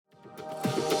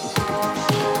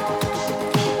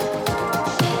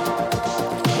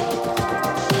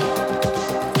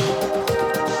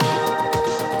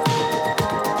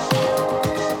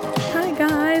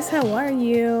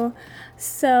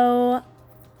So,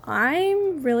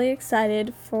 I'm really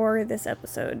excited for this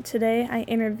episode. Today, I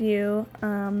interview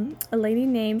a lady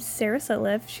named Sarah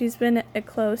Sutliff. She's been a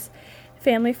close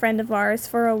family friend of ours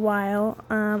for a while.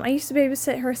 I used to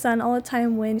babysit her son all the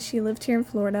time when she lived here in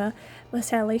Florida, but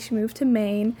sadly, she moved to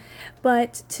Maine.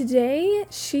 But today,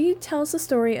 she tells the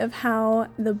story of how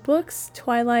the books,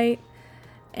 Twilight,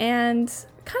 and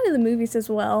kind of the movies as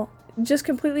well, just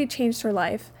completely changed her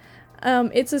life.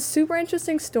 It's a super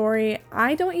interesting story.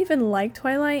 I don't even like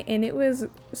Twilight, and it was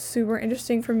super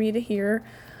interesting for me to hear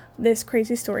this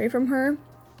crazy story from her.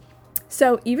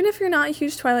 So even if you're not a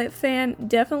huge Twilight fan,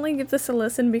 definitely give this a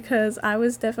listen because I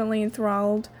was definitely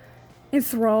enthralled,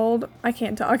 I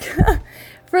can't talk,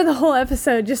 for the whole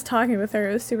episode just talking with her.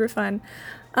 It was super fun.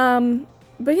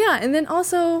 But yeah, and then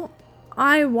also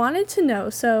I wanted to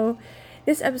know, so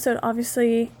this podcast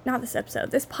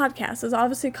is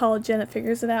obviously called Jenna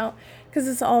Figures It Out because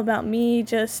it's all about me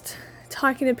just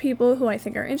talking to people who I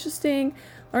think are interesting,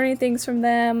 learning things from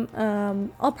them.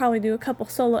 I'll probably do a couple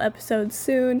solo episodes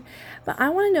soon, but I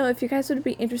want to know if you guys would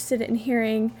be interested in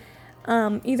hearing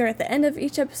either at the end of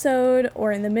each episode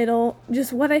or in the middle,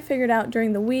 just what I figured out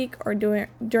during the week or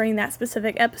during that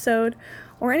specific episode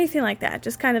or anything like that.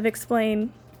 Just kind of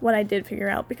explain what I did figure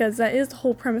out because that is the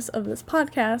whole premise of this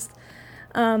podcast.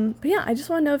 But yeah, I just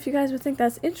want to know if you guys would think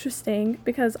that's interesting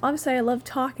because obviously I love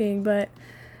talking, but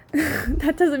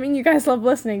that doesn't mean you guys love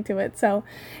listening to it. So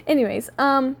anyways,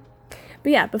 but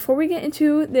yeah, before we get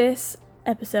into this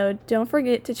episode, don't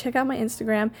forget to check out my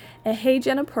Instagram at Hey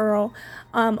Jenna Pearl.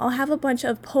 I'll have a bunch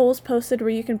of polls posted where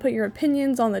you can put your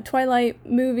opinions on the Twilight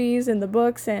movies and the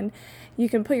books, and you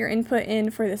can put your input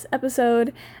in for this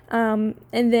episode. And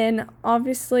then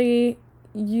obviously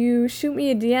you shoot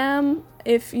me a DM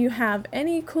if you have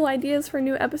any cool ideas for a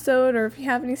new episode or if you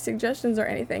have any suggestions or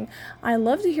anything. I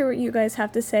love to hear what you guys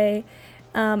have to say.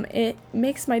 It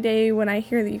makes my day when I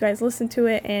hear that you guys listen to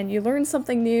it and you learn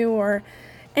something new or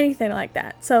anything like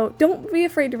that. So don't be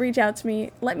afraid to reach out to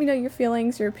me. Let me know your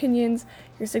feelings, your opinions,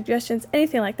 your suggestions,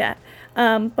 anything like that.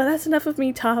 But that's enough of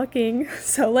me talking.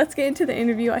 So let's get into the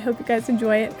interview. I hope you guys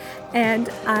enjoy it, and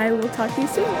I will talk to you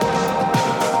soon.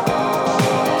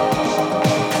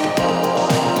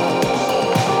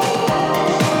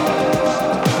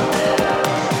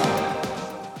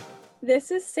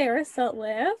 This is Sarah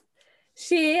Sutliff.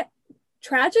 She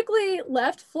tragically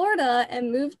left Florida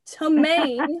and moved to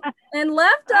Maine and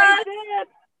left us. I did.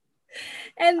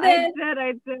 And then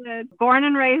I did. Born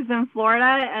and raised in Florida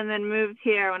and then moved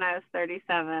here when I was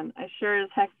 37. I sure as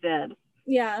heck did.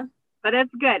 Yeah. But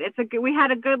it's good. We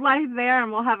had a good life there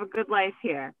and we'll have a good life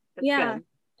here. It's good.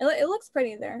 It looks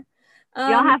pretty there.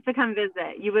 Y'all have to come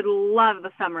visit. You would love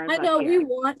the summers. I know, we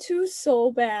want to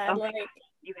so bad. Okay.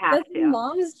 You have to.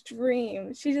 Mom's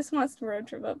dream. She just wants to road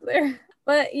trip up there.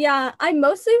 But yeah, I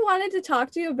mostly wanted to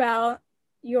talk to you about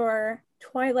your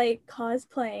Twilight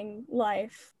cosplaying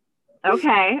life.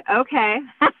 Okay.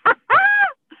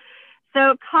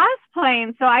 So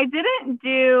cosplaying. So I didn't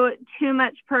do too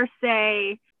much per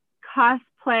se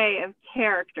cosplay of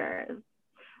characters.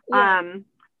 Yeah.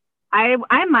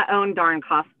 I'm my own darn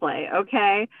cosplay.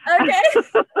 Okay.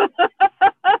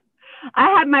 I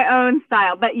had my own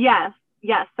style, but yes.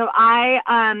 So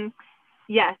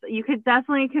yes, you could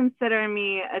definitely consider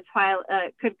me a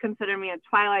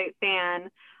Twilight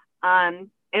fan.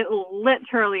 It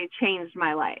literally changed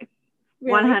my life.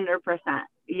 Really? 100%.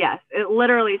 Yes, it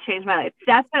literally changed my life.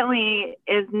 Definitely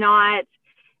is not.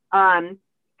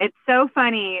 It's so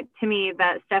funny to me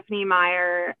that Stephenie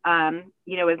Meyer,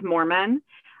 is Mormon,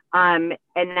 and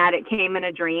that it came in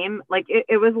a dream. Like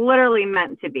it was literally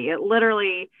meant to be. It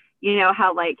literally. You know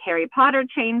how like Harry Potter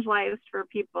changed lives for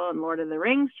people and Lord of the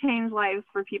Rings changed lives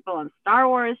for people and Star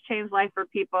Wars changed life for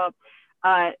people.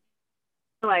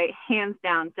 Like hands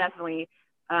down, definitely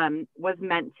was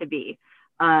meant to be.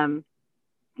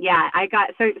 Yeah, I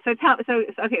got so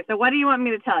what do you want me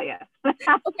to tell you?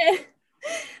 Okay.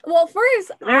 Well,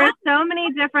 first, there are so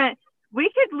many different.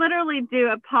 We could literally do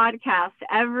a podcast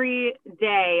every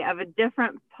day of a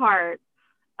different part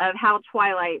of how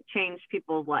Twilight changed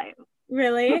people's lives.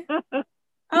 Really?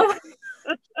 Oh.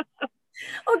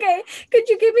 Okay. Could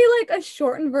you give me like a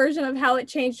shortened version of how it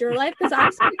changed your life? Because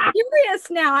I'm so curious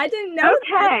now. I didn't know.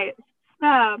 Okay.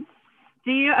 So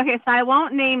I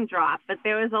won't name drop, but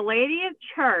there was a lady at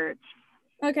church.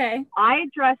 Okay. I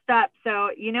dressed up. So,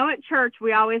 at church,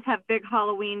 we always have big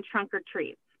Halloween trunk or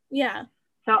treats. Yeah.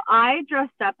 So I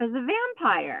dressed up as a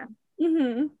vampire.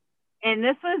 Mm-hmm. And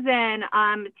this was in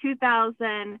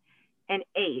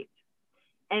 2008.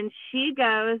 And she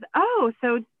goes, "Oh,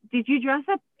 so did you dress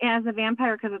up as a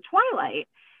vampire because of Twilight?"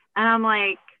 And I'm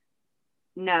like,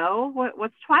 "No,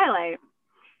 what's Twilight?"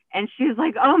 And she's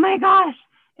like, oh my gosh.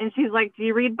 And she's like, do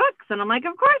you read books? And I'm like,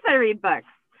 of course I read books.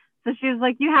 So she's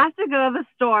like, you have to go to the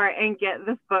store and get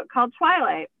this book called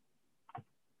Twilight.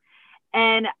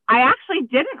 And I actually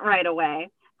didn't right away.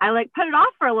 I like put it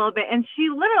off for a little bit. And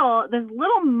this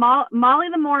little Molly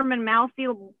the Mormon mousy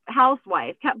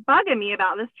housewife kept bugging me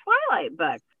about this Twilight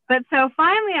book. But so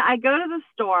finally I go to the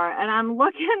store and I'm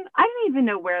looking, I don't even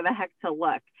know where the heck to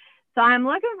look. So I'm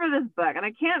looking for this book and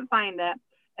I can't find it.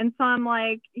 And so I'm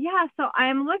like, yeah, so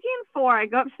I'm looking for, I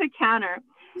go up to the counter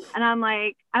and I'm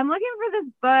like, I'm looking for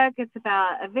this book. It's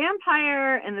about a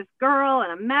vampire and this girl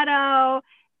in a meadow.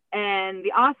 And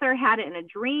the author had it in a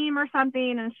dream or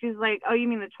something. And she's like, oh, you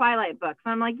mean the Twilight book? So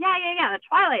I'm like, yeah, the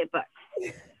Twilight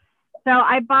book. So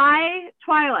I buy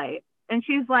Twilight. And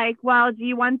she's like, well, do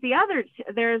you want the other?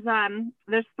 There's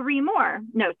 3 more.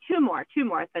 No, 2 more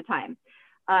at the time.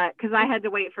 Because I had to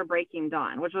wait for Breaking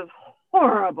Dawn, which was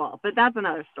horrible, but that's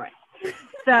another story.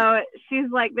 So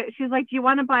she's like, do you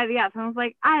want to buy the other? And I was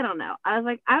like, I don't know. I was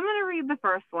like, I'm going to read the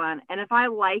first one. And if I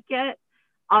like it,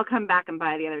 I'll come back and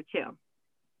buy the other 2.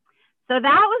 So that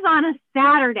was on a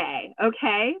Saturday.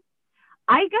 Okay.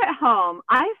 I get home.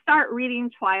 I start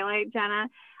reading Twilight, Jenna.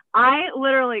 I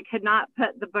literally could not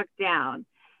put the book down.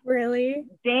 Really?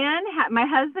 My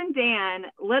husband, Dan,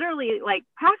 literally like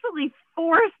practically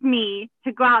forced me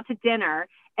to go out to dinner.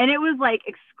 And it was like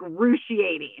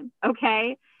excruciating.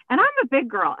 Okay. And I'm a big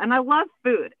girl and I love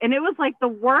food. And it was like the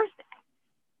worst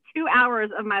 2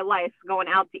 hours of my life going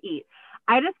out to eat.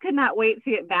 I just could not wait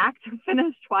to get back to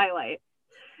finish Twilight.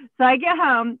 So I get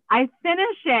home, I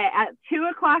finish it at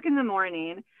 2:00 in the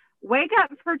morning, wake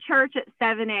up for church at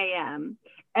 7 a.m.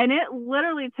 And it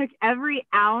literally took every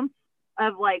ounce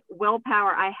of like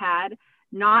willpower I had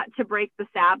not to break the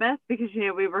Sabbath because, you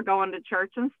know, we were going to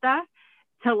church and stuff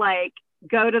to like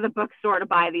go to the bookstore to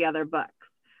buy the other books.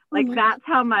 Like that's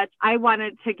how much I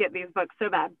wanted to get these books so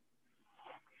bad.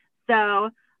 So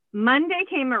Monday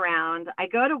came around, I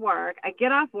go to work, I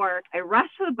get off work, I rush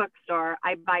to the bookstore,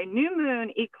 I buy New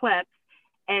Moon, Eclipse,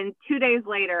 and 2 days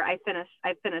later I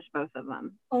finished both of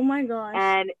them. Oh my gosh.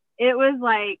 And it was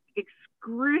like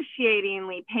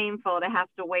excruciatingly painful to have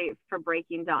to wait for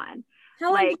Breaking Dawn.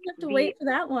 How long did you have to wait for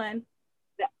that one?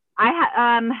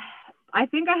 I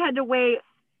think I had to wait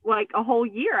like a whole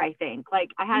year, I think.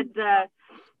 Like I had to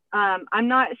I'm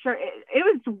not sure. It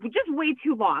was just way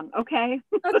too long. Okay.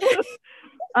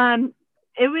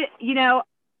 It was, you know,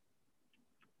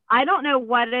 I don't know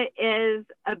what it is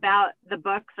about the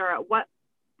books or at what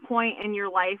point in your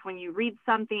life when you read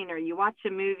something or you watch a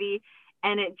movie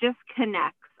and it just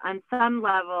connects on some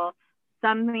level,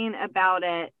 something about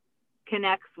it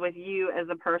connects with you as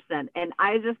a person. And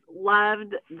I just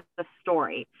loved the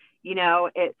story. You know,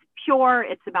 it's pure.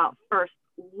 It's about first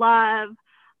love.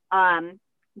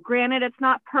 Granted, it's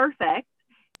not perfect,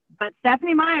 but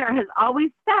Stephenie Meyer has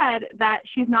always said that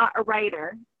she's not a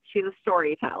writer. She's a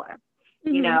storyteller.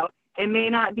 Mm-hmm. You know, it may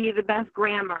not be the best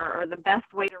grammar or the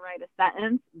best way to write a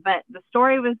sentence, but the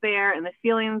story was there and the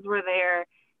feelings were there.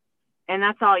 And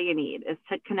that's all you need is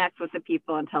to connect with the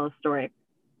people and tell a story.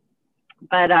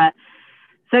 But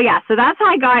so that's how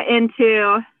I got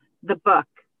into the book.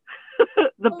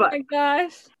 book. Oh my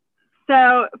gosh.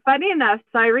 So funny enough,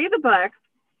 so I read the book.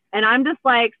 And I'm just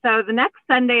like, so the next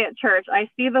Sunday at church, I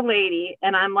see the lady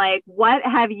and I'm like, what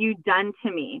have you done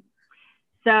to me?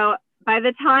 So by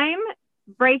the time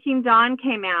Breaking Dawn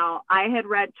came out, I had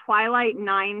read Twilight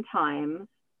 9 times.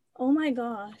 Oh my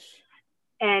gosh.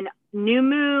 And New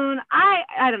Moon,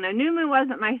 I don't know, New Moon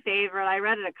wasn't my favorite. I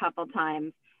read it a couple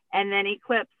times. And then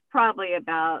Eclipse, probably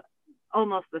about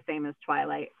almost the same as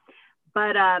Twilight.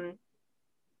 But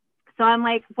so I'm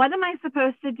like, what am I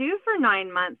supposed to do for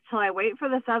 9 months till I wait for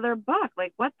this other book?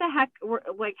 Like, what the heck?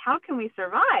 Like, how can we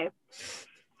survive?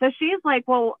 So she's like,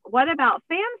 well, what about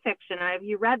fan fiction? Have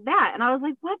you read that? And I was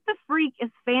like, what the freak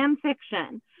is fan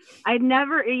fiction? I'd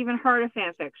never even heard of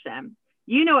fan fiction.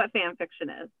 You know what fan fiction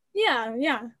is? Yeah.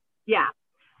 Yeah.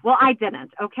 Well, I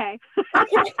didn't. Okay.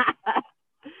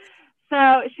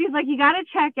 So she's like, you got to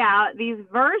check out these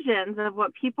versions of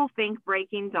what people think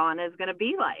Breaking Dawn is going to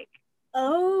be like.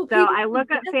 Oh, so I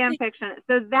look at fan fiction.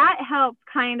 So that helps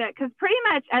kind of, because pretty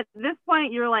much at this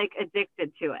point you're like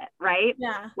addicted to it, right?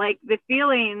 Yeah. Like the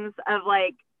feelings of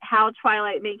like how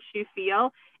Twilight makes you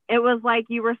feel. It was like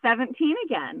you were 17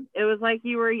 again. It was like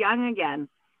you were young again.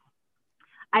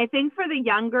 I think for the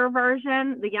younger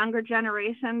version, the younger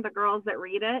generation, the girls that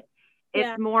read it,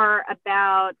 it's more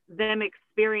about them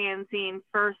experiencing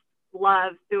first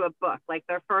love through a book, like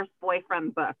their first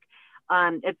boyfriend book.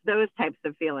 It's those types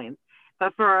of feelings.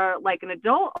 But for like an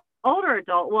older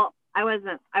adult, well, I was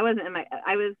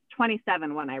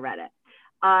 27 when I read it.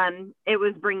 it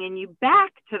was bringing you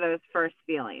back to those first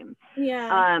feelings.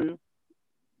 Yeah.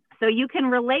 So you can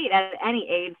relate at any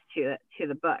age to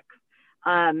the book.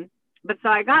 But so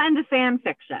I got into fan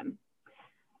fiction.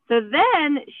 So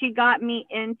then she got me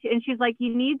into, and she's like,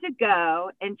 you need to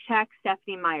go and check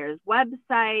Stephenie Meyer's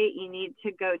website. You need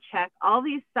to go check all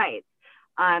these sites.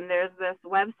 There's this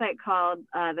website called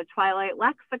the Twilight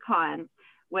Lexicon,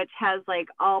 which has like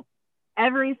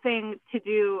everything to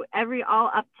do, all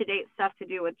up-to-date stuff to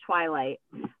do with Twilight.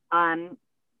 And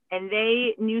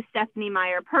they knew Stephenie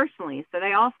Meyer personally. So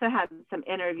they also had some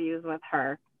interviews with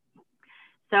her.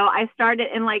 So I started,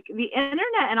 and like the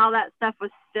internet and all that stuff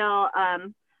was still,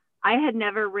 I had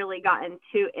never really gotten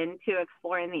too into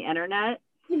exploring the internet.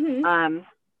 Mm-hmm.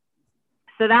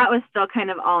 So that was still kind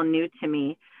of all new to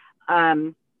me.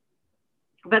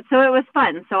 But so it was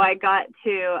fun. So I got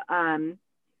to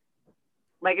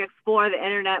like explore the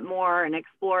internet more and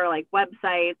explore like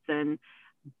websites and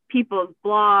people's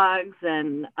blogs.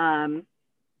 And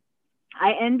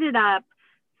I ended up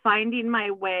finding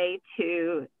my way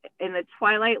to, in the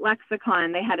Twilight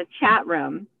Lexicon, they had a chat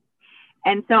room.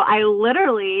 And so I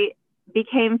literally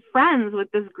became friends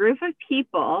with this group of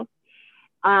people,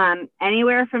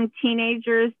 anywhere from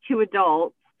teenagers to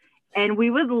adults. And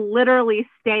we would literally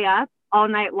stay up all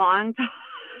night long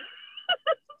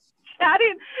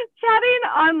chatting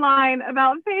online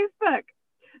about Facebook.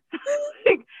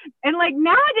 And like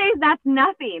nowadays that's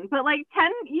nothing, but like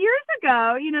 10 years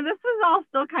ago, you know, this was all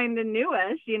still kind of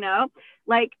newish, you know,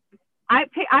 like I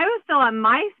was still on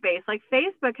MySpace, like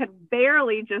Facebook had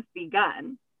barely just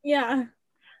begun. Yeah.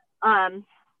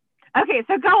 Okay,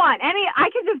 so go on. I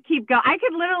could just keep going. I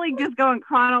could literally just go in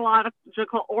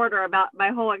chronological order about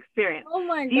my whole experience. Oh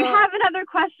my God. Do you have another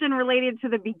question related to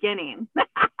the beginning? To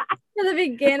the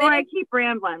beginning? Before I keep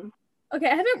rambling. Okay,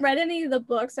 I haven't read any of the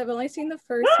books. I've only seen the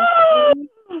first one.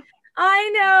 I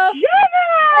know.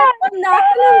 I'm not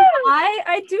gonna lie.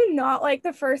 I do not like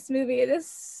the first movie. It is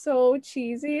so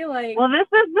cheesy. Like, well, this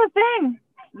is the thing.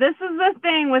 This is the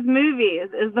thing with movies,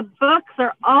 is the books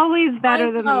are always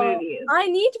better than the movies. I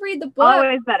need to read the book.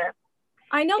 Always better.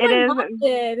 I know my mom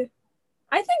did.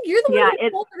 I think you're the one who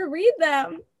told her to read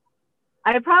them.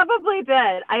 I probably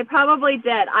did.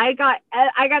 I got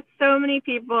so many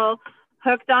people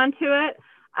hooked onto it.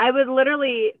 I would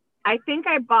literally, I think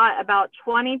I bought about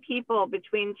 20 people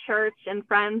between church and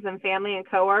friends and family and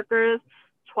coworkers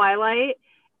Twilight,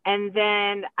 and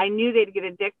then I knew they'd get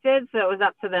addicted, so it was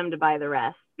up to them to buy the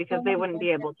rest because they wouldn't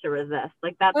be able to resist.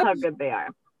 Like, that's how good they are.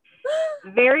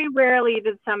 Very rarely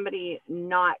did somebody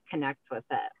not connect with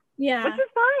it. Yeah. Which is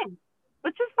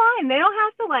fine. They don't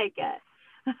have to like it.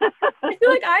 I feel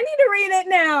like I need to read it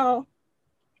now.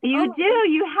 You do.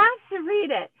 You have to read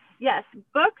it. Yes,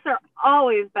 books are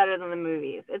always better than the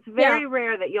movies. It's very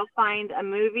rare that you'll find a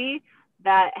movie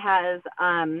that has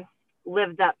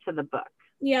lived up to the book.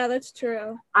 Yeah, that's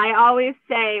true. I always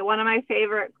say one of my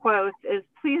favorite quotes is,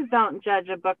 please don't judge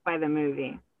a book by the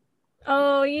movie.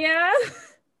 Oh, yeah?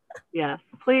 Yes,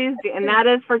 please do. And that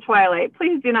is for Twilight.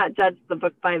 Please do not judge the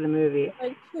book by the movie.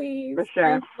 Like, please. For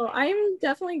sure. I'm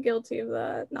definitely guilty of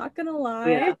that. Not gonna lie.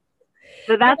 Yeah.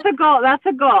 So that's a goal. That's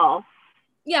a goal.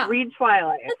 Yeah. Read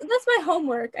Twilight. That's my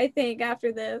homework, I think,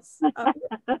 after this. But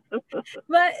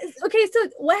okay, so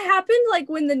what happened like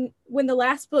when the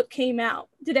last book came out?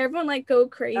 Did everyone like go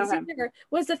crazy? Okay. Or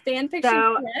was the fan fiction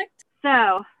correct?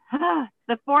 So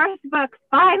the fourth book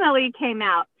finally came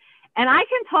out. And I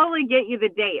can totally get you the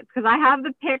dates because I have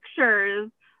the pictures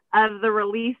of the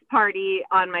release party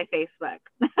on my Facebook.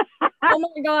 Oh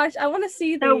my gosh, I want to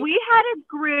see these. So we had a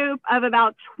group of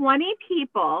about 20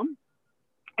 people,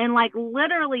 and like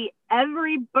literally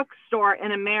every bookstore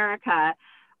in America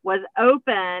was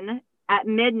open at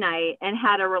midnight and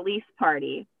had a release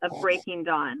party of Breaking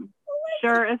Dawn.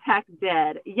 Sure as heck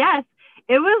did. Yes,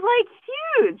 it was like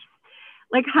huge.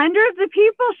 Like hundreds of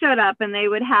people showed up, and they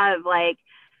would have like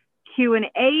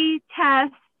Q&A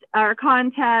test or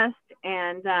contest,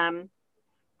 and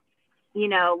you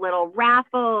know, little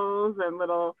raffles and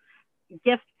little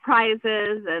gift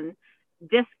prizes and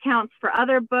discounts for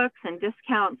other books and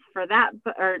discounts for that,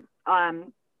 or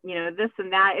you know, this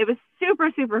and that. It was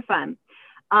super, super fun.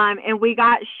 And we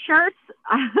got shirts.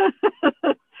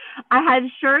 I had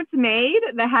shirts made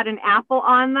that had an apple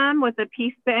on them with a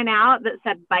pea spitting out that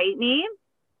said "Bite Me."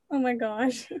 Oh my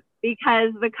gosh.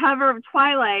 Because the cover of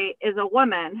Twilight is a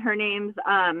woman. Her name's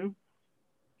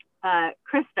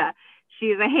Krista.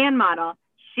 She's a hand model.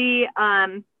 She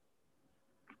was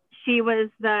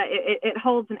it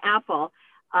holds an apple.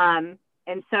 And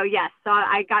so, yes, so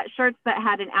I got shirts that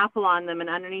had an apple on them, and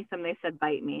underneath them they said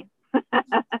 "Bite Me."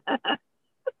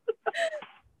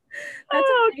 That's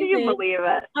Oh, can you amazing. believe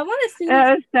it? I want to see It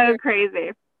this was so picture.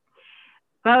 crazy.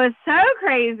 But it was so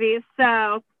crazy.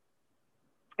 So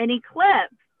an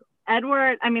eclipse,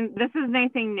 Edward, I mean, this isn't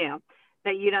anything new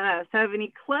that you don't know. So an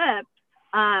eclipse,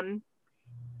 um,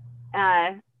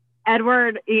 uh,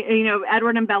 Edward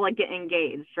and Bella get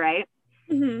engaged, right?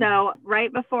 Mm-hmm. So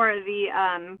right before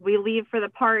we leave for the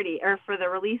party or for the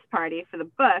release party for the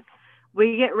book,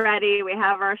 we get ready, we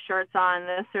have our shirts on,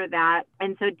 this or that.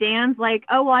 And so Dan's like,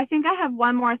 oh, well, I think I have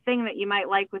one more thing that you might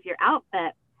like with your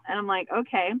outfit. And I'm like,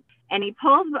 okay. And he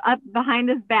pulls up behind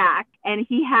his back and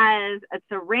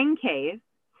it's a ring case.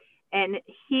 And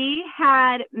he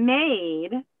had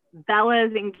made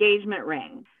Bella's engagement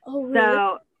ring. Oh, really?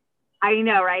 So I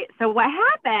know, right? So what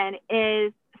happened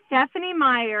is Stephenie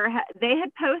Meyer, they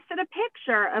had posted a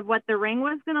picture of what the ring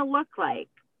was going to look like.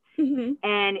 Mm-hmm.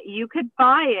 And you could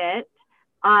buy it.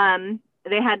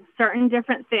 They had certain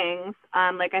different things.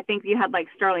 Like I think you had like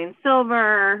sterling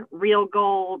silver, real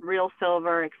gold, real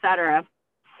silver, etc.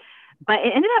 But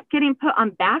it ended up getting put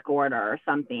on back order or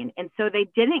something. And so they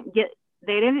didn't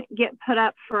get put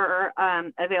up for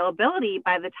availability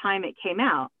by the time it came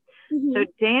out. Mm-hmm. So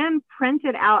Dan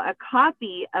printed out a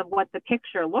copy of what the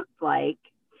picture looked like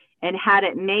and had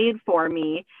it made for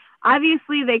me.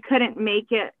 Obviously, they couldn't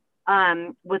make it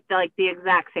with the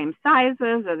exact same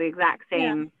sizes or the exact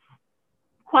same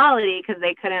quality because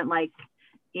they couldn't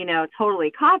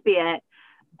totally copy it,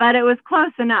 but it was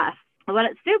close enough.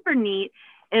 What's super neat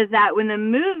is that when the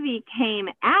movie came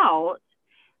out,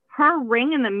 her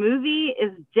ring in the movie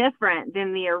is different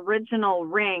than the original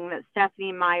ring that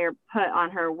Stephenie Meyer put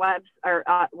on her was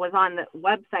on the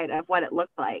website of what it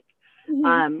looked like.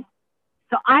 Mm-hmm.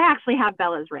 So I actually have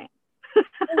Bella's ring.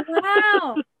 Oh,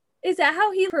 wow. Is that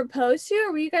how he proposed to you,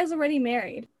 or were you guys already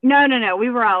married? No.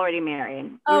 We were already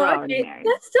married. Oh, okay.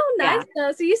 That's still nice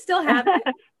though. So you still have it?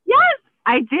 Yes,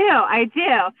 I do.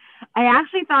 I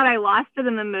actually thought I lost it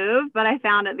in the move, but I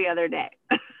found it the other day.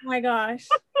 Oh my gosh.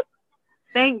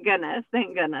 Thank goodness.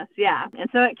 Yeah. And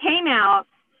so it came out.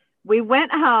 We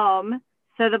went home.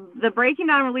 So the Breaking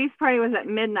Dawn release party was at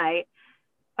midnight.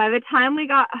 By the time we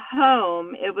got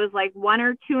home, it was like 1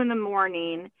 or 2 in the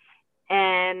morning.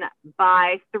 And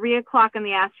by 3 o'clock in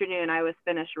the afternoon, I was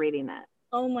finished reading it.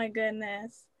 Oh my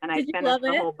goodness. And I finished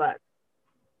the whole book.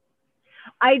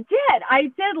 I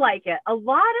did like it. A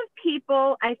lot of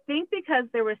people, I think because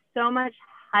there was so much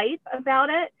hype about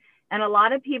it, and a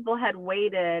lot of people had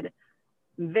waited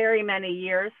very many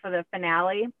years for the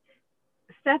finale,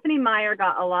 Stephenie Meyer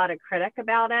got a lot of critic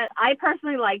about it. I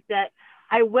personally liked it.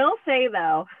 I will say,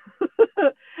 though,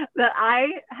 that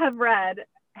I had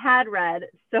read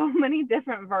so many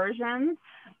different versions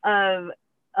of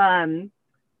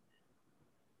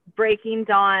Breaking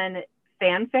Dawn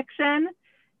fan fiction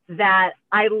that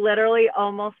I literally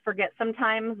almost forget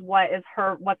sometimes what's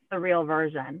the real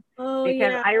version. Oh,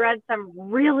 because yeah. I read some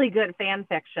really good fan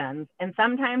fictions, and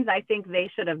sometimes I think they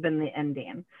should have been the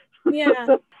ending.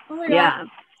 Yeah. Oh my God. Yeah.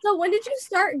 So when did you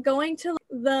start going to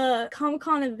the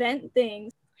Comic-Con event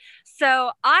things?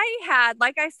 So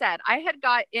like I said, I had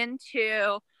got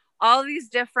into all these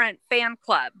different fan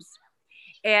clubs,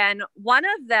 and one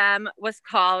of them was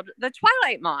called the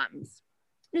Twilight Moms.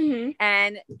 Mm-hmm.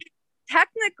 And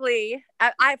technically,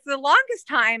 I for the longest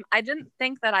time, I didn't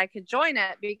think that I could join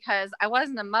it because I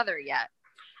wasn't a mother yet.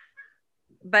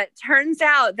 But turns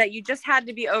out that you just had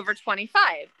to be over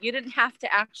 25. You didn't have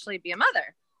to actually be a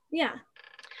mother. Yeah.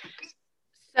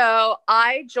 So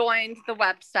I joined the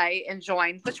website and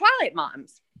joined the Twilight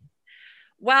Moms.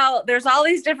 Well, there's all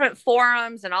these different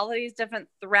forums and all of these different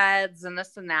threads and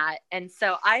this and that. And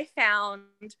so I found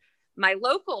my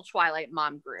local Twilight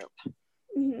Mom group.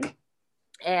 Mm-hmm.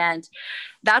 And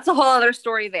that's a whole other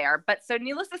story there. But so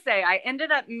needless to say, I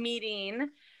ended up meeting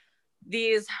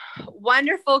these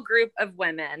wonderful group of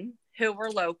women who were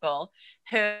local,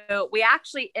 who we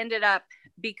actually ended up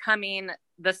becoming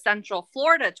the Central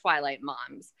Florida Twilight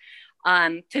Moms.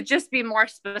 To just be more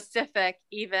specific,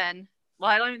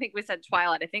 I don't even think we said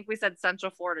Twilight. I think we said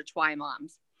Central Florida Twi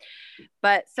Moms.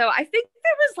 But so I think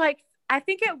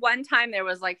at one time there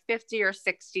was like 50 or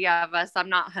 60 of us. I'm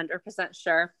not 100%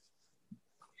 sure.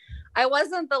 I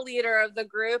wasn't the leader of the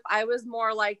group. I was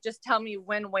more like, just tell me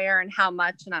when, where, and how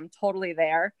much, and I'm totally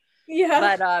there.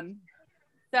 Yeah. But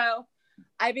so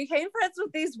I became friends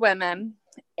with these women,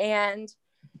 and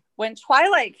when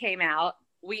Twilight came out,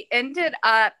 we ended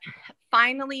up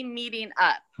finally meeting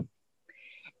up.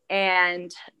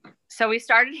 And so we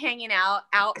started hanging out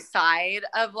outside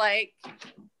of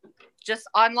just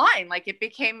online. It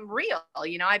became real.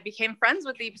 I became friends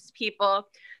with these people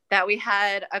that we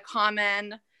had a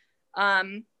common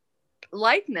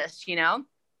likeness,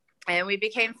 And we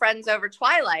became friends over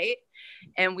Twilight.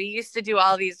 And we used to do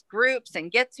all these groups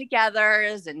and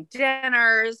get-togethers and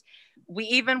dinners. We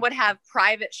even would have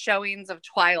private showings of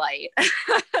Twilight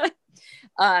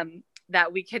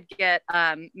that we could get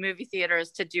movie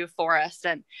theaters to do for us.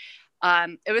 And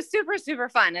it was super, super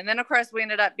fun. And then, of course, we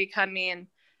ended up becoming,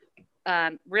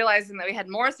 realizing that we had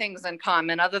more things in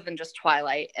common other than just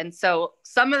Twilight. And so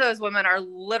some of those women are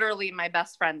literally my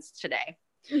best friends today.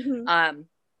 Mm-hmm.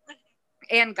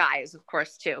 And guys, of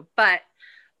course, too. But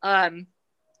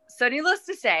so needless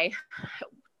to say,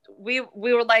 we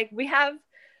were like, we have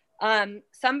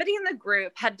somebody in the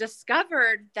group had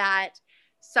discovered that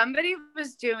somebody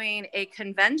was doing a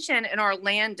convention in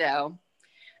Orlando.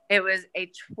 It was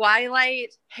a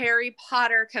Twilight Harry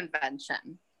Potter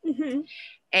convention. Mm-hmm.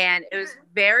 And it was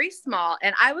very small.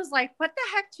 And I was like, what the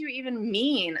heck do you even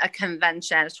mean a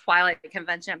convention, a Twilight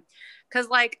convention? Because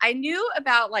like I knew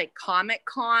about like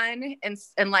Comic-Con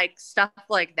and like stuff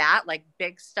like that, like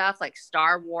big stuff like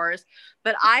Star Wars.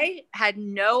 But I had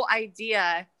no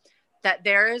idea that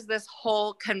there is this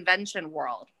whole convention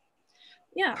world.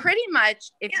 Yeah. Pretty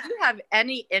much if you have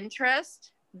any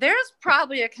interest, there's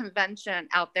probably a convention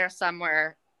out there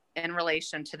somewhere in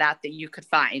relation to that you could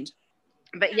find.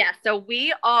 But yeah, so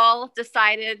we all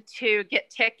decided to get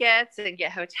tickets and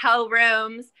get hotel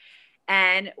rooms,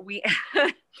 and we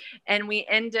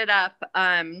ended up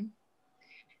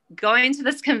going to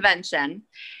this convention,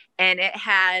 and it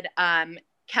had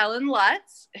Kellen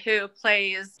Lutz, who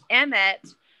plays Emmett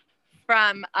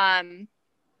from it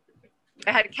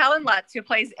had Kellen Lutz, who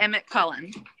plays Emmett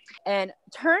Cullen. And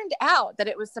turned out that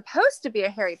it was supposed to be a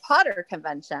Harry Potter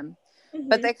convention, mm-hmm.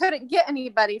 but they couldn't get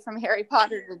anybody from Harry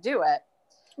Potter to do it.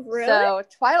 Really? So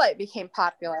Twilight became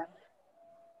popular.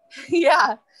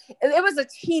 Yeah. It was a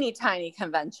teeny tiny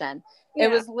convention. Yeah.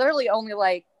 It was literally only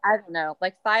like, I don't know,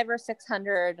 like 500 or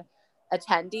 600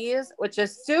 attendees, which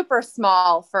is super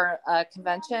small for a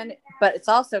convention, but it's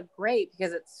also great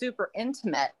because it's super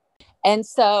intimate. And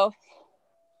so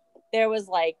there was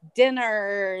like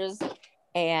dinners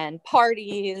and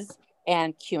parties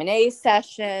and Q&A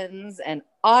sessions and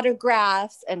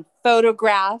autographs and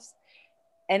photographs.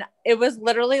 And it was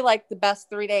literally like the best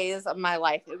 3 days of my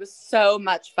life. It was so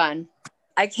much fun.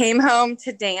 I came home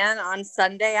to Dan on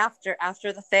Sunday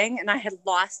after the thing, and I had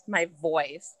lost my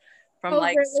voice from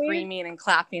really? Screaming and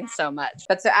clapping so much.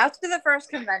 But so after the first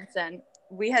convention,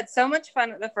 we had so much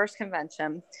fun at the first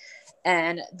convention.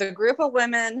 And the group of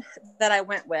women that I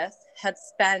went with had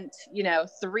spent,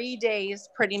 3 days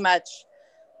pretty much,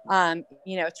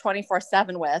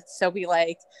 24/7 with. So we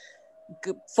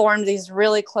formed these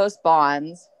really close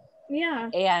bonds. Yeah.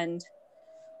 And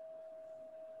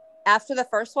after the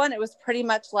first one, it was pretty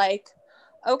much like,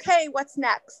 okay, what's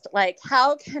next? Like,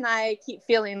 how can I keep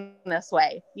feeling this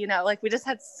way? We just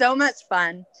had so much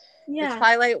fun. Yeah. The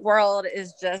Twilight world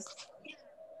is just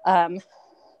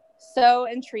so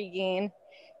intriguing,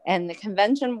 and the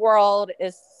convention world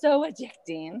is so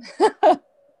addicting.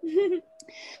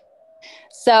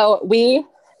 So we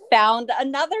found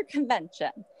another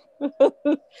convention.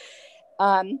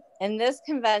 And this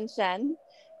convention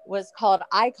was called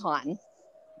Icon,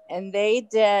 and they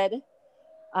did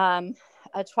a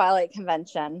Twilight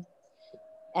convention,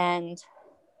 and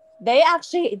they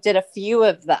actually did a few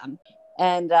of them.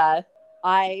 And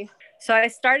I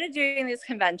started doing these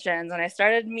conventions, and I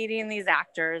started meeting these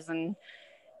actors, and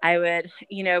I would,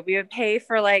 we would pay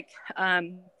for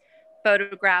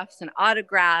photographs and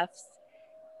autographs,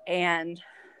 and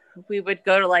we would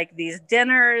go to these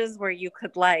dinners where you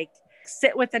could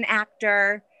sit with an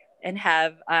actor and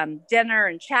have dinner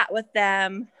and chat with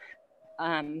them.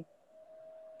 And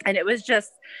it was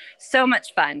just so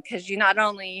much fun because you not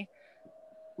only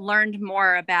learned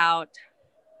more about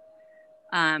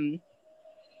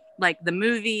the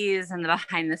movies and the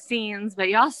behind the scenes, but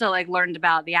you also learned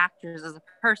about the actors as a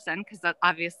person, because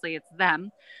obviously it's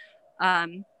them.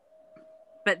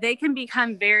 But they can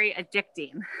become very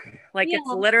addicting. It's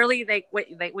literally,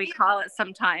 we call it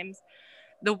sometimes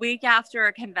the week after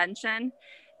a convention,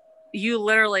 you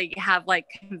literally have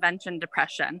convention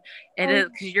depression. It is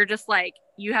because you're just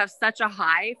you have such a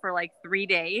high for 3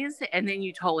 days, and then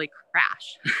you totally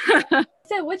crash.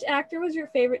 So which actor was your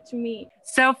favorite to meet?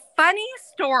 So funny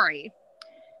story.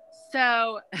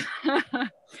 So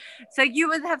you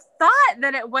would have thought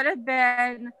that it would have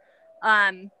been,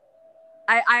 I'm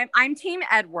team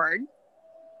Edward.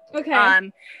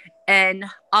 Okay. And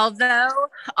although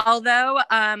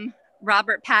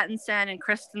Robert Pattinson and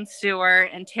Kristen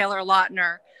Stewart and Taylor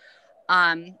Lautner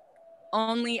they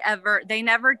only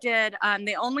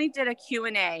did a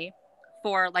Q&A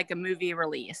for a movie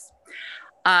release.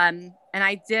 And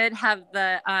I did have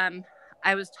the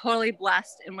I was totally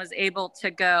blessed and was able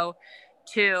to go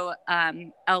to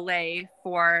LA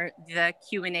for the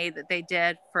Q&A that they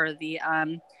did for the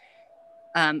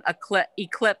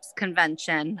Eclipse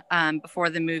convention before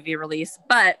the movie release.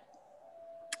 But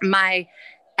my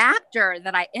actor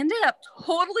that I ended up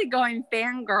totally going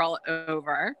fangirl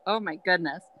over, oh my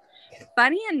goodness,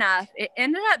 funny enough, it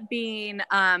ended up being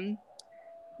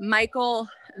Michael,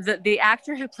 the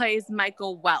actor who plays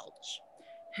Michael Welch,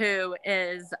 who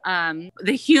is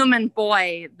the human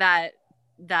boy that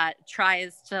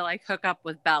tries to like hook up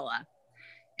with Bella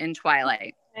in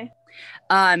Twilight. Okay.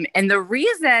 And the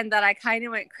reason that I kind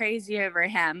of went crazy over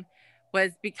him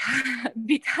was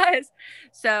because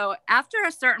so after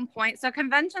a certain point, so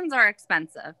conventions are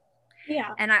expensive.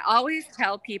 Yeah. And I always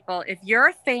tell people, if you're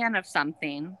a fan of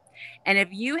something and if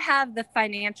you have the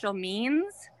financial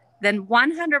means, then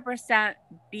 100%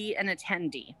 be an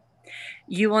attendee.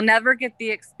 You will never get the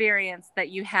experience that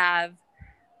you have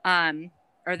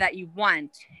or that you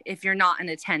want if you're not an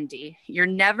attendee. You're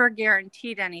never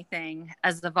guaranteed anything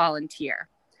as a volunteer.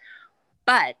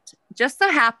 But just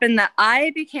so happened that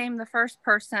I became the first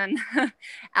person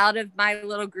out of my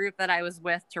little group that I was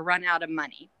with to run out of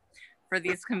money for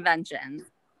these conventions.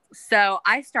 So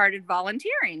I started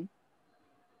volunteering.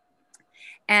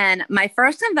 And my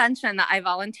first convention that I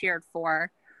volunteered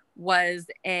for was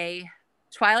a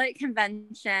Twilight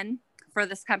convention for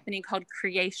this company called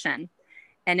Creation.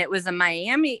 And it was in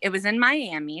Miami.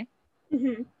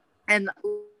 Mm-hmm. And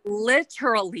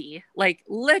literally,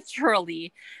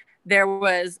 there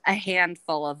was a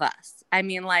handful of us. I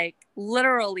mean, like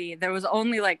literally, there was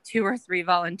only like 2 or 3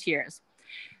 volunteers.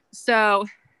 So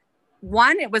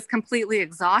 1, it was completely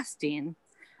exhausting.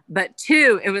 But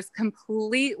 2, it was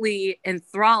completely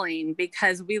enthralling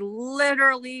because we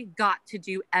literally got to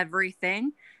do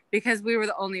everything because we were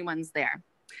the only ones there.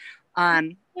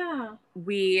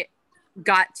 We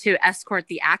got to escort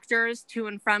the actors to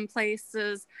and from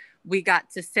places. We got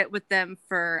to sit with them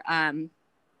for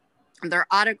their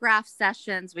autograph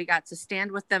sessions. We got to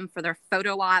stand with them for their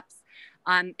photo ops.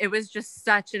 It was just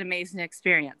such an amazing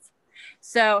experience.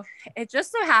 So it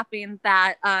just so happened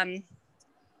that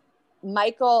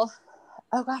Michael,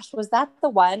 oh gosh, was that the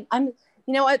one?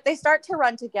 You know what? They start to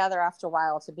run together after a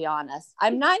while, to be honest.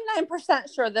 I'm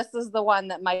 99% sure this is the one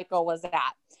that Michael was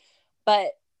at,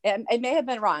 but it may have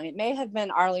been wrong. It may have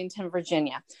been Arlington,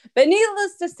 Virginia. But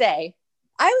needless to say,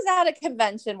 I was at a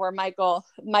convention where Michael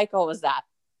was at.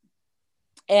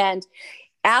 And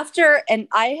after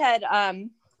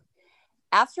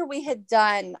we had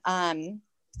done an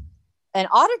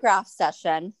autograph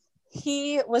session,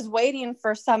 he was waiting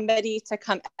for somebody to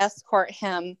come escort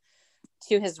him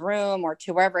to his room or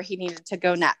to wherever he needed to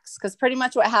go next. Because pretty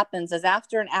much what happens is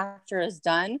after an actor is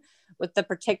done with the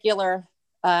particular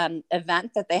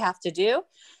event that they have to do,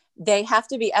 they have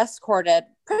to be escorted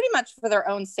pretty much for their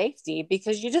own safety,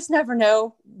 because you just never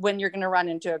know when you're going to run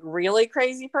into a really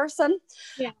crazy person.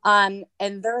 Yeah. And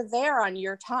they're there on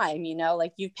your time,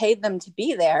 like you've paid them to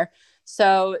be there.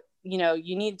 So,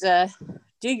 you need to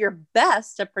do your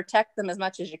best to protect them as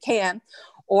much as you can,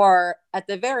 or at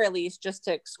the very least, just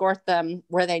to escort them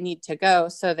where they need to go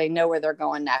so they know where they're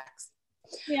going next.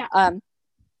 Yeah.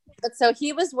 But so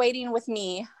he was waiting with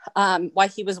me while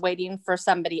he was waiting for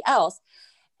somebody else.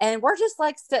 And we're just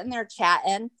like sitting there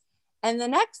chatting. And the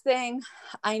next thing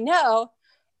I know,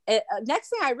 next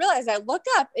thing I realize, I look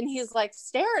up and he's like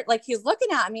staring, like he's looking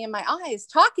at me in my eyes,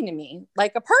 talking to me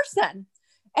like a person.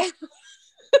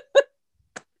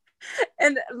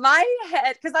 And my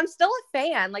head, because I'm still a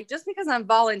fan, like just because I'm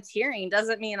volunteering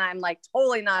doesn't mean I'm like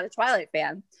totally not a Twilight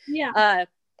fan. Yeah.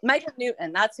 Michael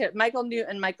Newton, that's it. Michael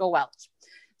Newton, Michael Welch.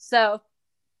 So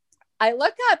I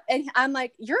look up and I'm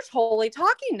like, you're totally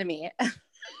talking to me.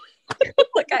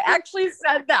 Like I actually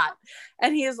said that.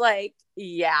 And he's like,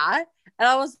 yeah. And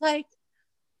I was like,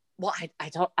 well,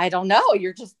 I don't know.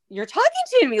 You're talking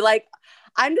to me. Like,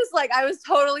 I'm just like, I was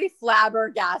totally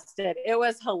flabbergasted. It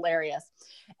was hilarious.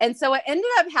 And so what ended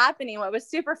up happening, what was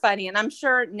super funny, and I'm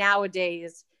sure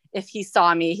nowadays, if he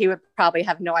saw me, he would probably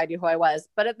have no idea who I was.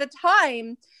 But at the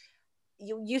time,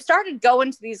 you started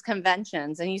going to these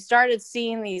conventions and you started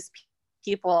seeing these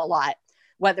people a lot,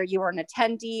 whether you were an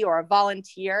attendee or a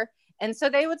volunteer. And so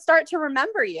they would start to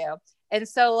remember you. And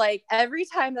so like every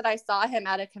time that I saw him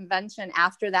at a convention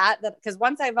after that, because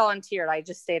once I volunteered, I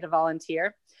just stayed a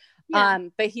volunteer. Yeah.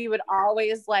 But he would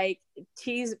always like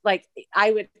tease, like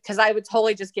because I would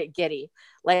totally just get giddy.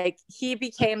 Like he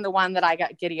became the one that I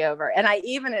got giddy over. And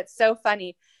it's so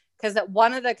funny because at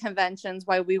one of the conventions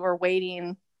while we were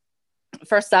waiting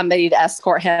for somebody to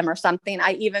escort him or something,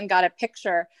 I even got a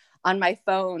picture on my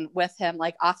phone with him,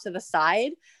 like off to the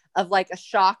side of like a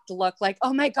shocked look, like,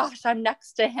 oh my gosh, I'm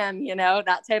next to him, you know,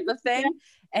 that type of thing.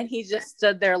 And he just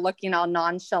stood there looking all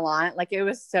nonchalant. Like, it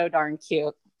was so darn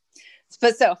cute.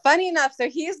 But so funny enough, so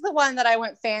he's the one that I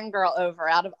went fangirl over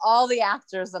out of all the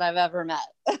actors that I've ever met.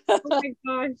 Oh my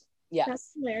gosh. Yeah.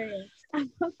 That's hilarious.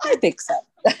 I think so.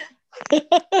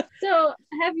 So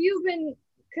have you been,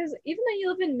 because even though you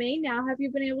live in Maine now, have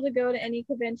you been able to go to any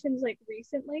conventions like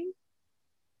recently?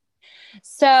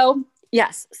 So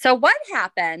yes. So what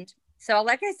happened? So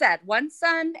like I said, once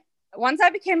I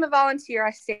became a volunteer,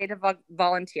 I stayed a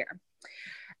volunteer.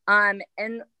 And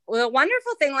the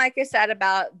wonderful thing, like I said,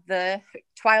 about the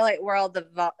Twilight world,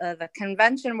 the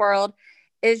convention world,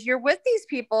 is you're with these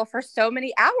people for so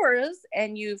many hours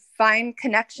and you find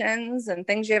connections and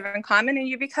things you have in common and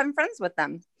you become friends with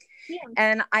them. Yeah.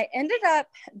 And I ended up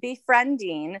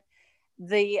befriending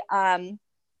the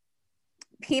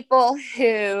people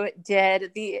who do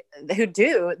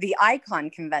the Icon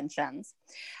conventions.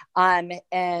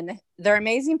 And they're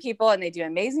amazing people and they do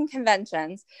amazing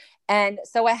conventions. And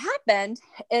so what happened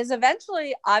is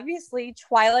eventually, obviously,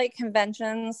 Twilight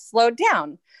conventions slowed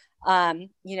down.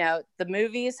 You know, the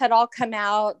movies had all come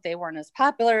out. They weren't as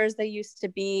popular as they used to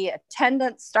be.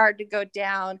 Attendance started to go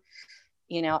down.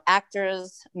 You know,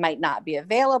 actors might not be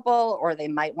available, or they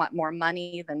might want more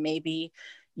money than maybe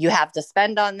you have to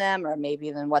spend on them, or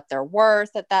maybe than what they're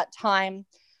worth at that time,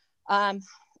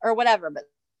 or whatever. But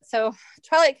so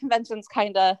Twilight conventions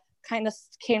kind of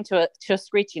came to a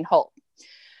screeching halt.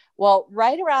 Well,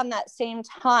 right around that same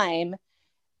time,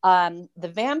 the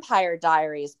Vampire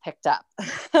Diaries picked up.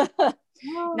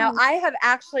 Now, I have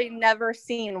actually never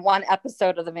seen one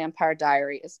episode of the Vampire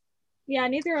Diaries. Yeah,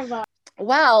 neither of us.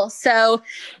 Well, so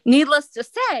needless to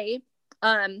say,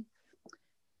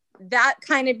 that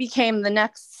kind of became the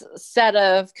next set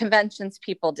of conventions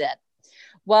people did.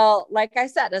 Well, like I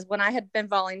said, as when I had been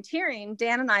volunteering,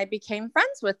 Dan and I became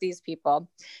friends with these people.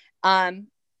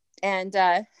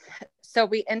 So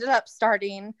we ended up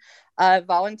starting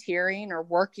volunteering or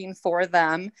working for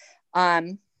them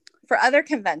for other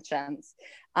conventions.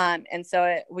 And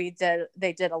so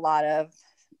they did a lot of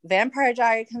Vampire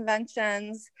Diary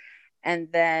conventions, and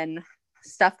then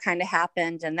stuff kind of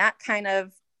happened and that kind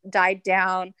of died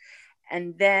down.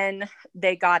 And then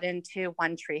they got into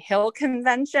One Tree Hill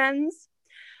conventions.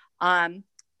 And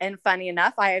funny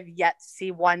enough, I have yet to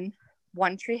see one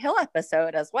Tree Hill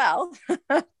episode as well.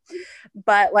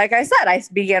 But like I said, I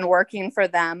began working for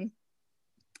them.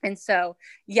 And so,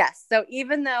 yes. So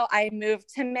even though I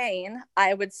moved to Maine,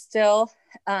 I would still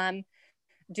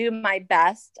do my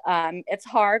best. It's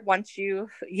hard once you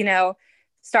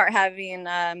start having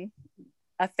a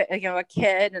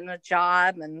kid and a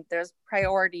job, and there's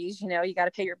priorities, you got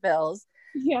to pay your bills.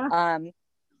 Yeah.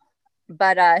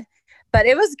 But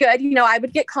it was good. I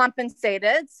would get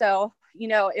compensated. So,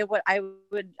 I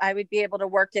would be able to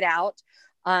work it out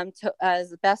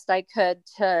as best I could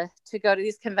to go to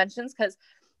these conventions, because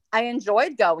I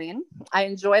enjoyed going. I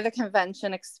enjoy the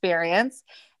convention experience.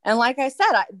 And like I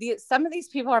said, some of these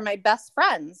people are my best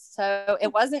friends. So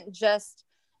it wasn't just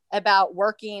about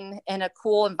working in a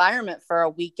cool environment for a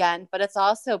weekend, but it's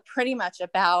also pretty much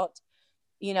about,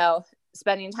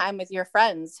 spending time with your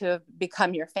friends who have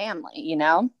become your family,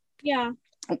 Yeah.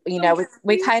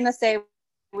 We kind of say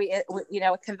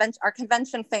our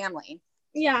convention family.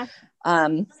 Yeah.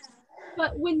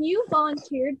 But when you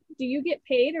volunteered, do you get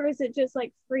paid, or is it just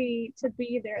like free to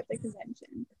be there at the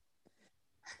convention?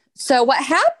 So what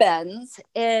happens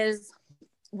is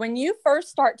when you first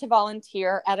start to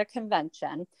volunteer at a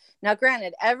convention, now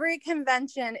granted, every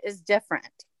convention is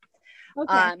different.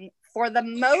 Okay. For the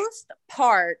most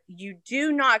part, you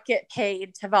do not get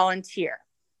paid to volunteer.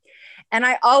 And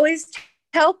I always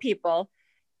tell people,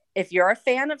 if you're a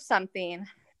fan of something,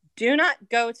 do not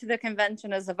go to the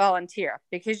convention as a volunteer,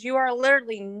 because you are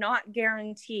literally not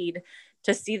guaranteed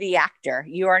to see the actor.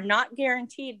 You are not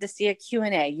guaranteed to see a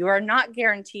Q&A. You are not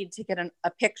guaranteed to get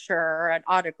a picture or an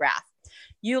autograph.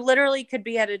 You literally could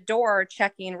be at a door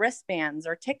checking wristbands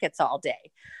or tickets all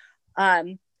day.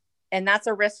 And that's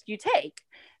a risk you take.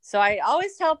 So I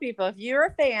always tell people, if you're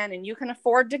a fan and you can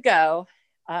afford to go,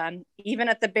 even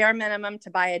at the bare minimum to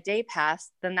buy a day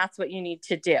pass, then that's what you need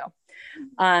to do.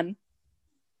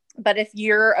 But if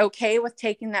you're okay with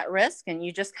taking that risk and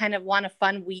you just kind of want a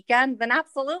fun weekend, then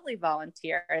absolutely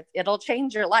volunteer. It'll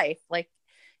change your life. Like,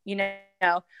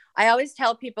 I always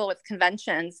tell people with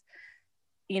conventions,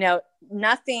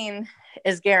 nothing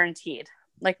is guaranteed.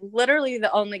 Like, literally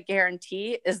the only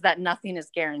guarantee is that nothing is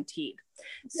guaranteed.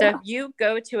 So if you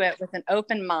go to it with an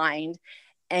open mind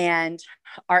and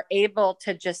are able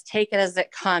to just take it as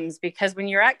it comes, because when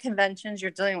you're at conventions,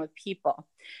 you're dealing with people.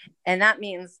 And that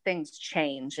means things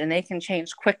change, and they can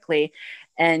change quickly.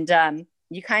 And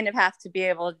you kind of have to be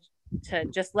able to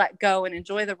just let go and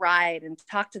enjoy the ride and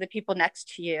talk to the people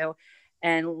next to you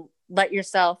and let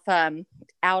yourself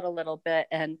out a little bit,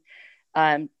 and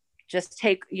just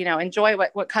take, enjoy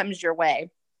what comes your way.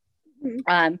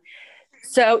 Mm-hmm.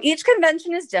 So each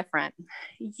convention is different.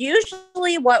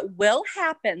 Usually what will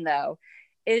happen, though,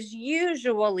 is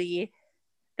usually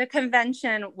the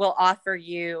convention will offer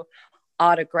you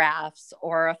autographs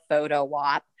or a photo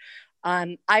op.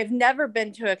 I've never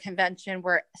been to a convention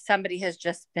where somebody has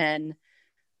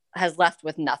left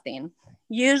with nothing.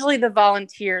 Usually the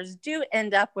volunteers do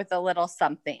end up with a little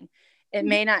something. It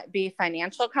may not be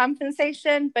financial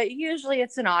compensation, but usually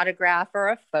it's an autograph or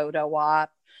a photo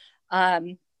op.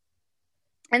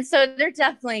 And so there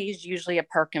definitely is usually a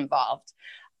perk involved.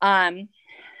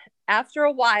 After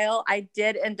a while, I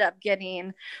did end up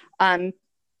getting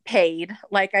paid.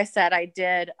 Like I said, I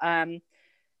did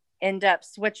end up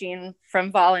switching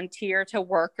from volunteer to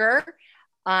worker.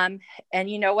 And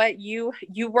you know what? You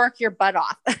work your butt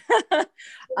off.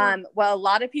 What a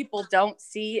lot of people don't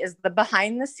see is the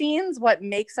behind the scenes. What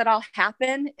makes it all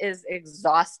happen is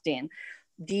exhausting.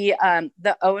 The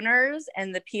owners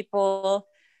and the people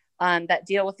that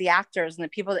deal with the actors and the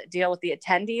people that deal with the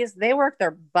attendees, they work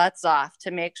their butts off to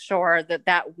make sure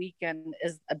that weekend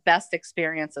is the best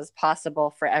experience as possible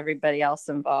for everybody else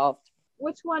involved.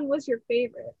 Which one was your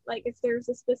favorite? Like, if there's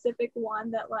a specific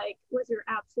one that like was your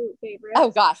absolute favorite?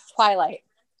 Oh gosh, Twilight.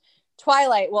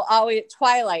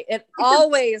 It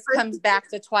always comes back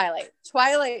to Twilight.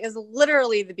 Twilight is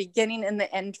literally the beginning and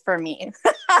the end for me.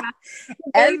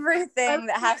 Everything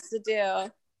that has to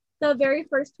do. The very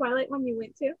first Twilight one you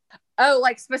went to? Oh,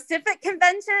 like specific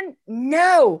convention?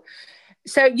 No.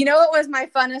 So you know what was my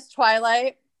funnest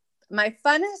Twilight? My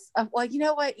funnest, well, you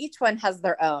know what? Each one has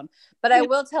their own. But I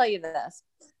will tell you this.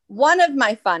 One of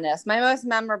my funnest, my most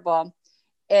memorable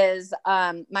is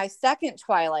my second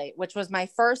Twilight, which was my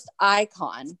first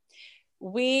Icon.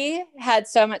 We had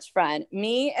so much fun.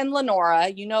 Me and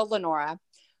Lenora, Lenora,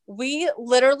 we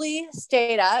literally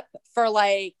stayed up for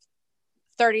like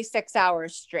 36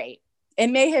 hours straight. It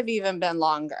may have even been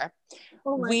longer.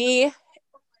 Oh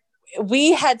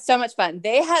we had so much fun.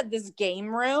 They had this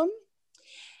game room,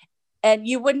 and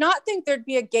you would not think there'd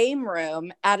be a game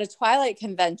room at a Twilight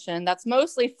convention that's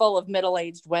mostly full of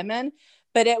middle-aged women,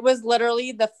 but it was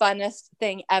literally the funnest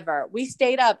thing ever. We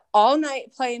stayed up all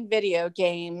night playing video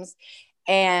games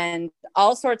and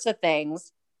all sorts of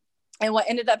things. And what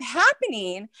ended up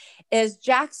happening is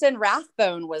Jackson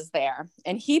Rathbone was there,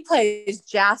 and he plays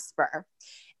Jasper.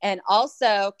 And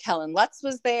also Kellen Lutz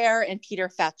was there, and Peter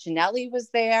Facinelli was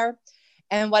there.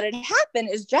 And what had happened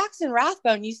is Jackson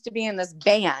Rathbone used to be in this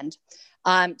band.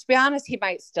 To be honest, he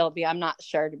might still be. I'm not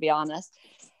sure, to be honest.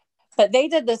 But they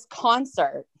did this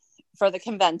concert for the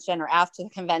convention or after the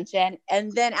convention.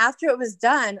 And then after it was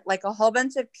done, like a whole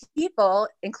bunch of people,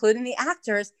 including the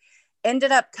actors,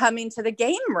 ended up coming to the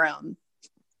game room.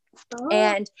 Oh.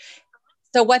 And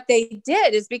so what they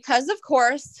did is, because of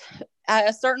course, at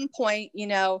a certain point,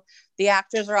 the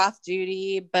actors are off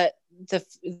duty, but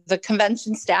the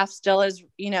convention staff still is,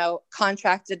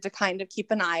 contracted to kind of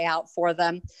keep an eye out for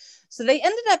them. So they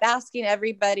ended up asking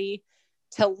everybody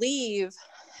to leave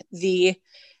the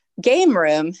game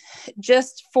room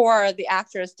just for the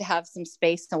actors to have some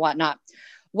space and whatnot.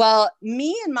 Well,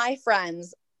 me and my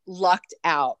friends lucked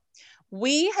out.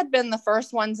 We had been the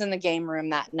first ones in the game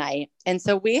room that night. And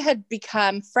so we had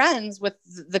become friends with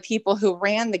the people who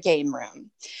ran the game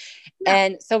room. Yeah.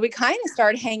 And so we kind of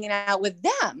started hanging out with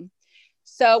them.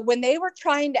 So when they were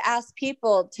trying to ask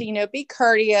people to, be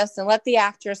courteous and let the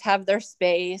actors have their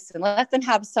space and let them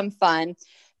have some fun,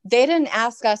 they didn't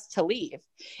ask us to leave.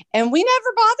 And we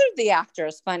never bothered the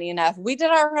actors, funny enough. We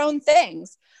did our own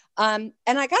things. And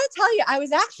I got to tell you, I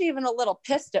was actually even a little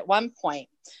pissed at one point.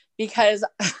 Because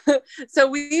so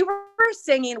we were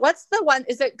singing, what's the one,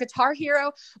 is it Guitar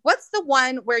Hero? What's the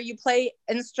one where you play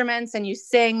instruments and you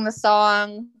sing the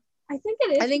song? I think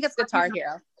it is. I think it's Guitar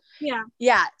Hero. Yeah.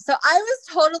 Yeah. So I was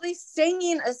totally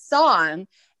singing a song,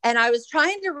 and I was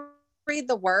trying to read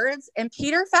the words, and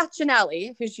Peter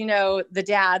Facinelli, who's, the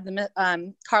dad,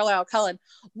 Carlisle Cullen,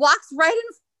 walks right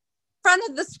in front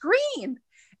of the screen.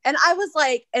 And I was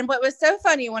like, and what was so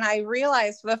funny when I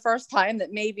realized for the first time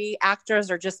that maybe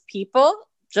actors are just people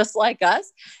just like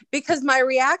us, because my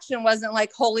reaction wasn't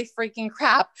like, holy freaking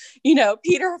crap,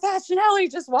 Peter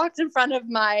Facinelli just walked in front of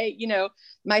my,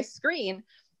 my screen.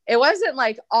 It wasn't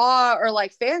like awe or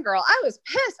like fangirl. I was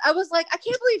pissed. I was like, I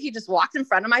can't believe he just walked in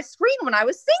front of my screen when I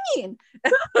was singing.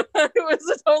 It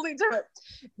was a totally different.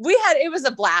 It was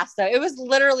a blast though. It was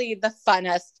literally the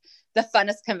funnest the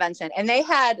funnest convention. And they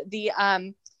had the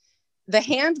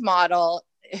hand model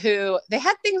who, they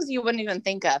had things you wouldn't even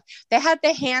think of. They had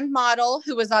the hand model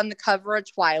who was on the cover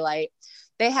of Twilight.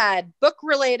 They had book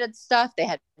related stuff. They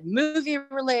had movie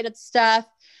related stuff.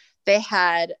 They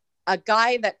had a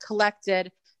guy that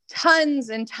collected tons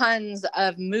and tons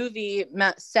of movie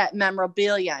set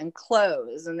memorabilia and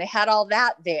clothes. And they had all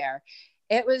that there.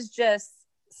 It was just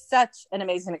such an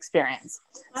amazing experience.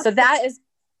 So that is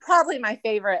probably my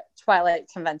favorite Twilight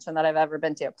convention that I've ever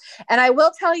been to. And I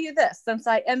will tell you this, since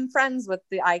I am friends with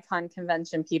the Icon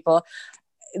convention people,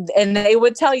 and they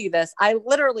would tell you this, I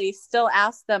literally still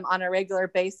ask them on a regular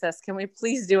basis, can we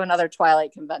please do another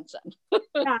Twilight convention?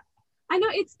 Yeah, I know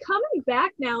it's coming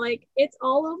back now. Like, it's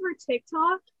all over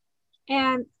TikTok,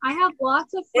 and I have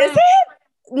lots of friends. Is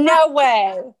it? No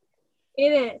way.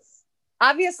 It is.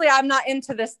 Obviously, I'm not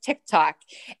into this TikTok.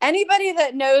 Anybody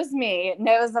that knows me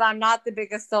knows that I'm not the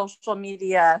biggest social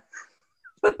media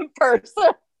person.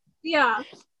 Yeah.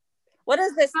 What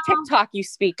is this TikTok you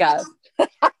speak of?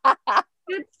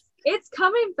 It's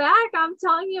coming back. I'm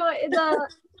telling you, the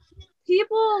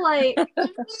people like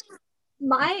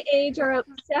my age are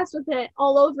obsessed with it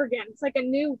all over again. It's like a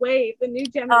new wave, a new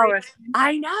generation. Oh,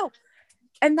 I know.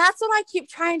 And that's what I keep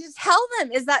trying to tell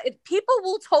them, is that people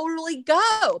will totally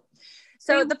go.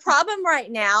 So the problem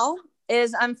right now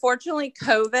is, unfortunately,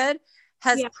 COVID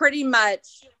has pretty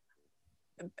much,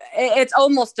 it's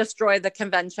almost destroyed the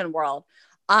convention world.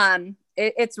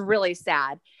 It's really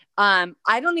sad.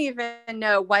 I don't even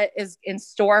know what is in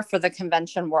store for the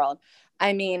convention world.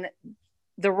 I mean,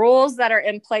 the rules that are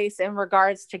in place in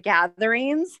regards to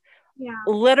gatherings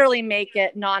literally make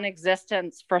it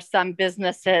non-existent for some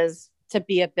businesses to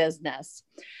be a business.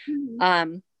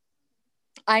 Mm-hmm.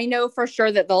 I know for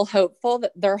sure that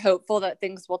they're hopeful that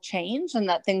things will change and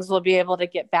that things will be able to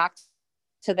get back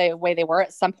to the way they were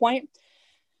at some point.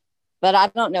 But I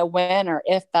don't know when or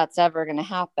if that's ever going to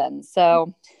happen.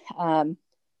 So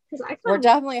we're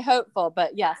definitely hopeful.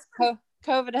 But yes,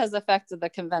 COVID has affected the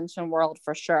convention world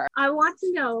for sure. I want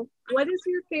to know, what is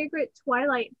your favorite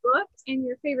Twilight book and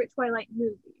your favorite Twilight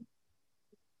movie?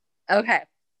 Okay.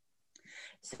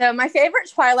 So my favorite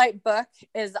Twilight book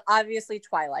is obviously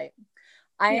Twilight.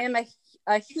 I am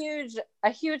a huge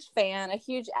fan, a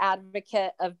huge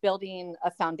advocate of building a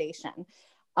foundation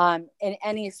in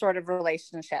any sort of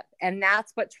relationship. And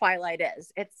that's what Twilight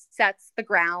is. It sets the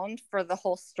ground for the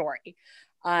whole story.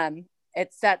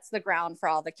 It sets the ground for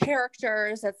all the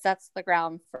characters. It sets the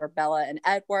ground for Bella and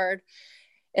Edward.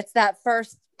 It's that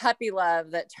first puppy love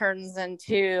that turns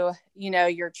into,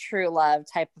 your true love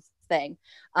type of thing.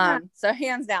 So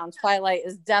hands down, Twilight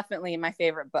is definitely my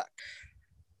favorite book.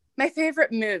 My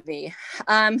favorite movie.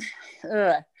 Twilight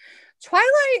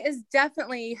is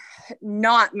definitely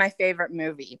not my favorite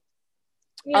movie.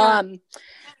 Yeah.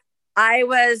 I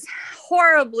was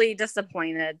horribly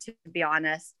disappointed, to be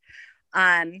honest.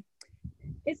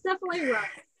 It's definitely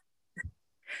rough.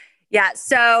 Yeah.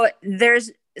 So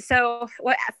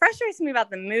what frustrates me about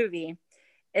the movie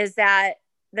is that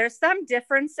there's some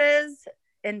differences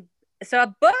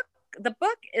the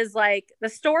book is like, the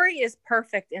story is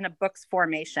perfect in a book's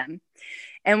formation.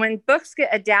 And when books get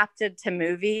adapted to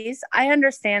movies, I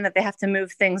understand that they have to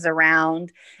move things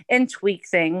around and tweak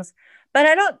things, but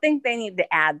I don't think they need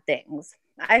to add things.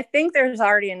 I think there's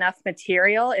already enough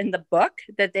material in the book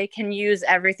that they can use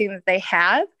everything that they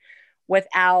have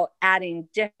without adding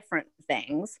different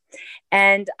things.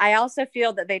 And I also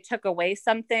feel that they took away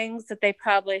some things that they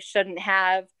probably shouldn't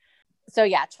have. So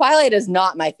yeah, Twilight is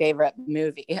not my favorite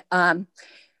movie. But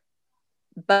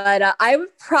I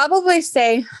would probably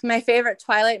say my favorite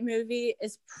Twilight movie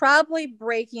is probably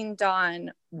Breaking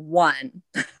Dawn 1.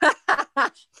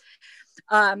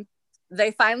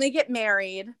 They finally get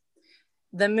married.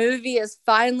 The movie is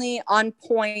finally on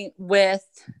point with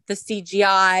the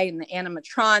CGI and the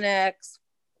animatronics.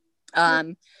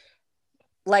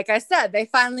 Like I said, they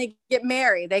finally get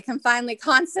married. They can finally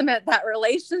consummate that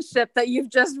relationship that you've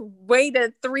just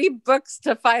waited 3 books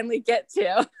to finally get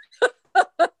to.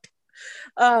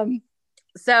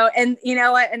 So, and you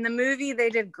know what? In the movie, they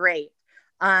did great.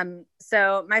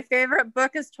 So my favorite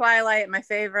book is Twilight. My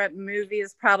favorite movie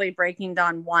is probably Breaking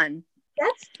Dawn 1.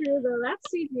 That's true, though. That's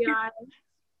CGI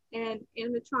and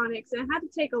animatronics. And it had to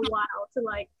take a while to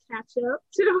catch up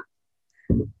to.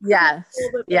 Yes.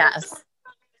 Yes.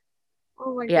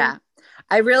 Oh my yeah.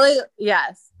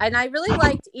 Yes. And I really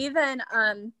liked even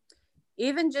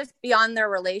just beyond their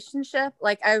relationship,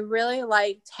 I really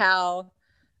liked how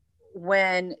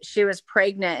when she was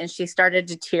pregnant and she started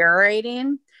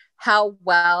deteriorating, how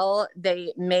well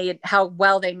they made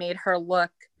her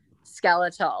look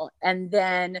skeletal. And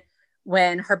then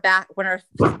when her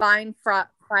spine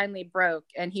finally broke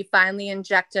and he finally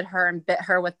injected her and bit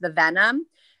her with the venom,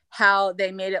 how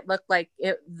they made it look like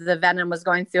the venom was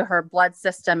going through her blood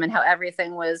system and how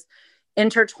everything was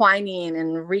intertwining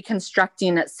and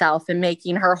reconstructing itself and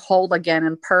making her whole again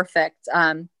and perfect.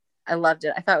 I loved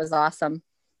it. I thought it was awesome.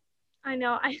 I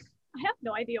know. I have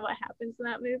no idea what happens in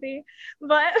that movie,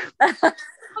 but because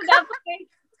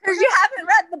you haven't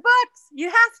read the books, you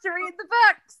have to read the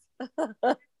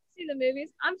books. See the movies.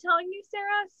 I'm telling you,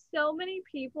 Sarah, so many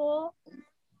people.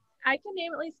 I can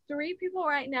name at least 3 people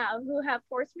right now who have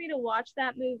forced me to watch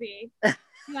that movie. And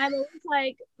I'm always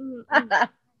like,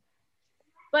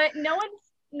 but no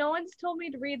one's told me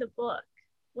to read the book,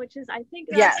 which is, I think.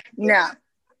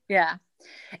 Yeah.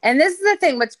 And this is the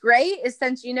thing. What's great is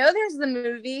since you know there's the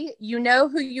movie, you know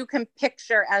who you can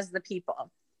picture as the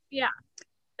people. Yeah.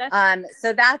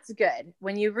 So that's good.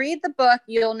 When you read the book,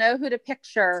 you'll know who to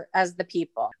picture as the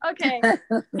people. Okay. I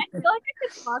feel like I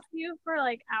could talk to you for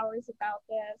like hours about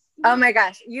this. Oh my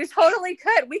gosh, you totally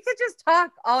could. We could just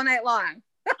talk all night long.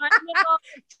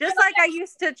 Just like I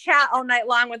used to chat all night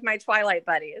long with my Twilight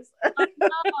buddies.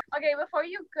 Okay, before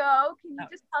you go, can you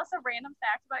just tell us a random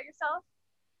fact about yourself?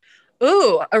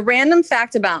 Ooh, a random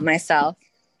fact about myself.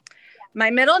 My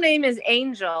middle name is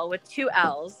Angel with 2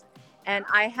 L's, and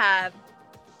I have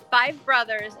 5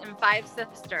 brothers and 5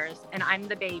 sisters, and I'm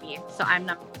the baby, so I'm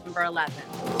number 11.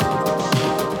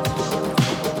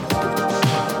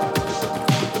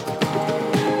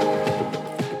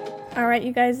 All right,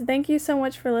 you guys, thank you so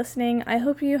much for listening. I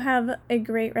hope you have a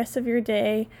great rest of your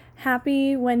day.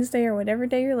 Happy Wednesday or whatever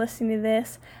day you're listening to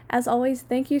this. As always,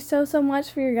 thank you so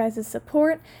much for your guys'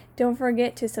 support. Don't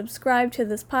forget to subscribe to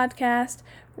this podcast,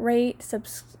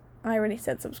 I already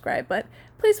said subscribe, but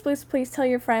please tell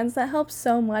your friends. That helps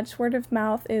so much. Word of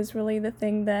mouth is really the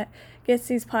thing that gets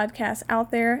these podcasts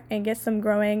out there and gets them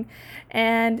growing.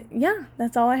 And yeah,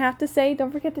 that's all I have to say.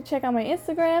 Don't forget to check out my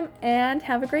Instagram and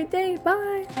have a great day.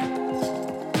 Bye.